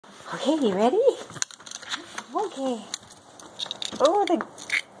Okay, you ready? Okay. Oh, the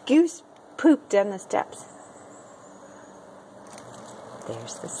goose pooped on the steps.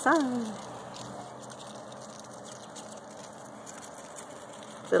 There's the sun.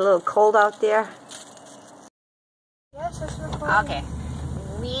 Is it a little cold out there? Yes, it's recording. Okay.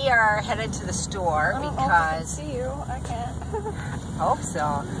 We are headed to the store because... I can see you. I can't. Hope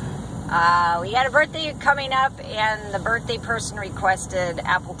so. We had a birthday coming up and the birthday person requested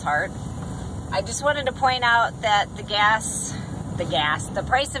apple tart. I just wanted to point out that the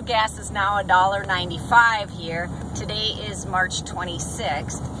price of gas is now $1.95 here. Today is March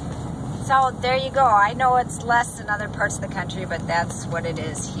 26th. So there you go. I know it's less in other parts of the country, but that's what it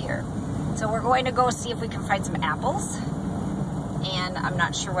is here. So we're going to go see if we can find some apples. And I'm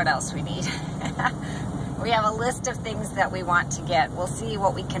not sure what else we need. We have a list of things that we want to get. We'll see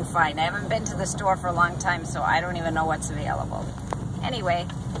what we can find. I haven't been to the store for a long time, so I don't even know what's available. Anyway,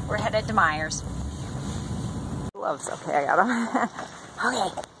 we're headed to Myers. Gloves, okay, I got them.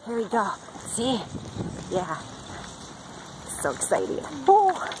 Okay, here we go. See? Yeah. So exciting.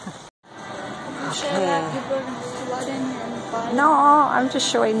 Oh. Okay. No, I'm just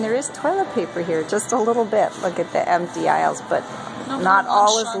showing there is toilet paper here, just a little bit. Look at the empty aisles, but not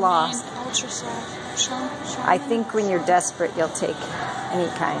all is lost. I think when you're desperate, you'll take any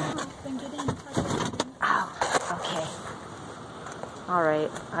kind. Oh, okay. All right.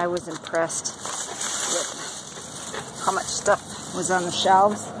 I was impressed with how much stuff was on the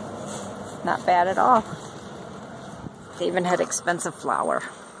shelves. Not bad at all. They even had expensive flour.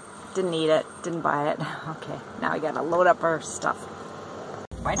 Didn't eat it. Didn't buy it. Okay. Now we gotta load up our stuff.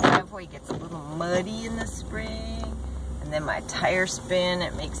 My driveway gets a little muddy in the spring. And then my tires spin.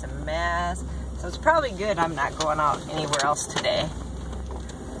 It makes a mess. So it's probably good I'm not going out anywhere else today.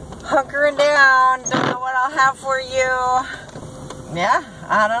 Hunkering down. Don't know what I'll have for you. Yeah,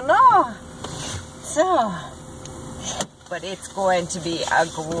 I don't know. So, but it's going to be a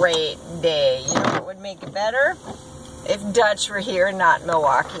great day. You know what would make it better? If Dutch were here, not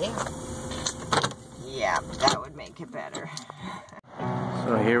Milwaukee. Yeah, that would make it better.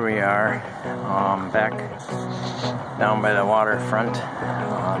 So here we are, back down by the waterfront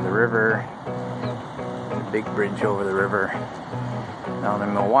on the river. The big bridge over the river down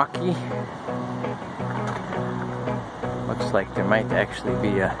in Milwaukee. Looks like there might actually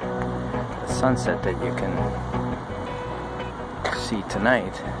be a sunset that you can see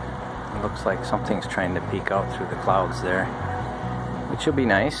tonight. It looks like something's trying to peek out through the clouds there, which will be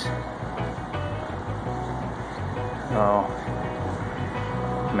nice. Oh,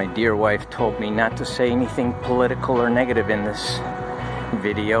 my dear wife told me not to say anything political or negative in this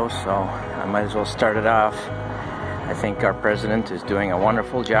video, so I might as well start it off. I think our president is doing a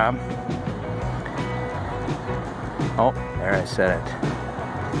wonderful job. Oh, there I said it.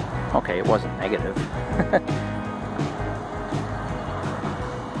 Okay, it wasn't negative.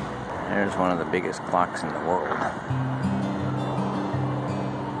 There's one of the biggest clocks in the world.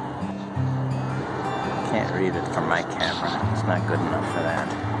 Can't read it from my camera. It's not good enough for that.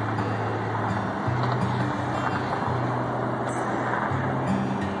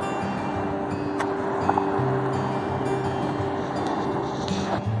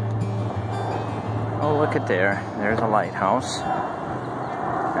 Oh, look at there. There's a lighthouse.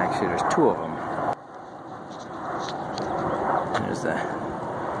 Actually, there's two of them. There's the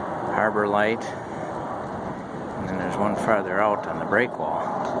harbor light, and then there's one farther out on the break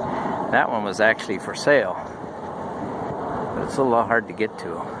wall. That one was actually for sale, but it's a little hard to get to.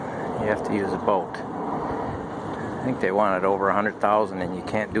 You have to use a boat. I think they wanted over 100,000, and you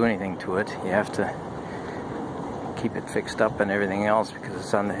can't do anything to it. You have to keep it fixed up and everything else because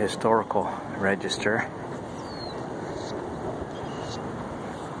it's on the historical register.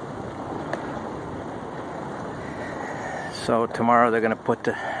 So tomorrow they're going to put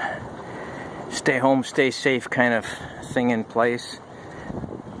the stay home, stay safe kind of thing in place.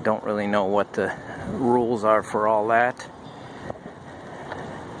 Don't really know what the rules are for all that,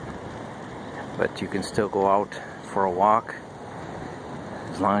 but you can still go out for a walk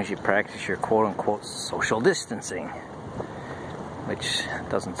as long as you practice your quote-unquote social distancing, which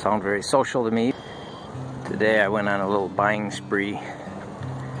doesn't sound very social to me. Today I went on a little buying spree.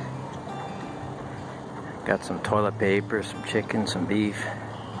 Got some toilet paper, some chicken, some beef.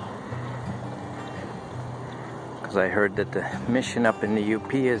 Because I heard that the mission up in the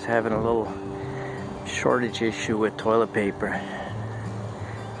UP is having a little shortage issue with toilet paper.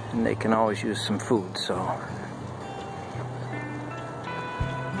 And they can always use some food, so.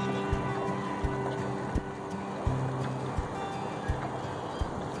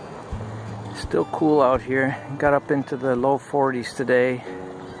 Still cool out here. Got up into the low 40s today.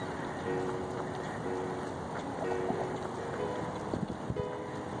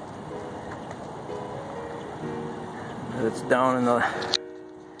 But it's down in the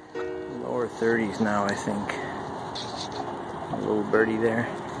lower 30s now, I think. A little birdie there.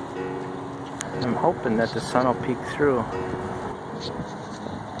 I'm hoping that the sun will peek through.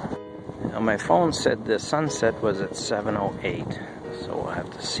 Now my phone said the sunset was at 7:08, so we'll have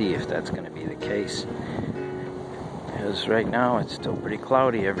to see if that's going to be the case. Because right now it's still pretty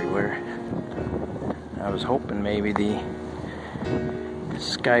cloudy everywhere. I was hoping maybe the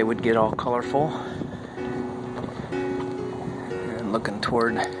sky would get all colorful. And looking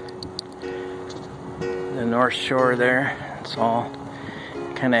toward the North Shore there, it's all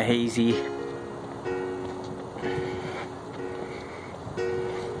kind of hazy.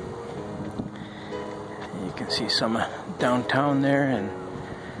 You can see some downtown there, and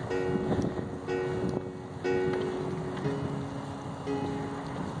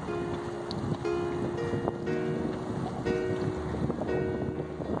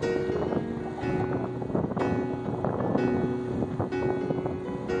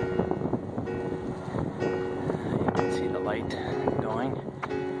light going.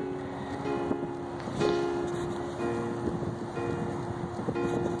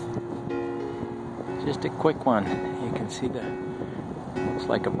 Just a quick one. You can see the, looks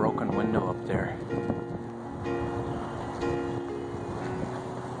like a broken window up there.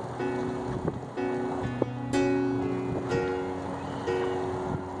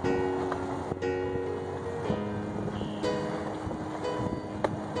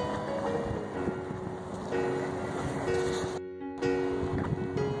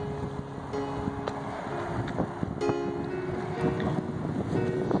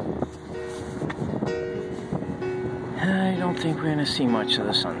 I don't think we're going to see much of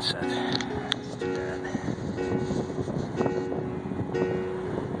the sunset. Let's do that.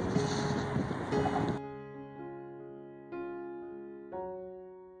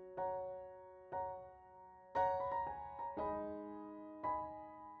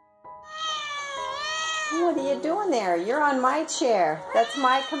 What are you doing there? You're on my chair. That's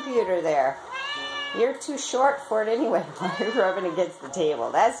my computer there. You're too short for it anyway while you're rubbing against the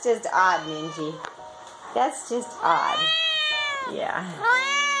table. That's just odd, Minji. That's just odd. Yeah.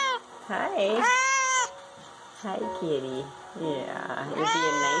 Hi. Hi, kitty. Yeah. You're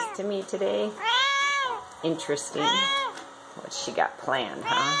being nice to me today? Interesting. What's she got planned,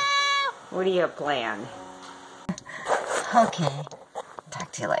 huh? What do you have planned? Okay.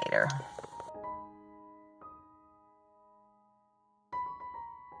 Talk to you later.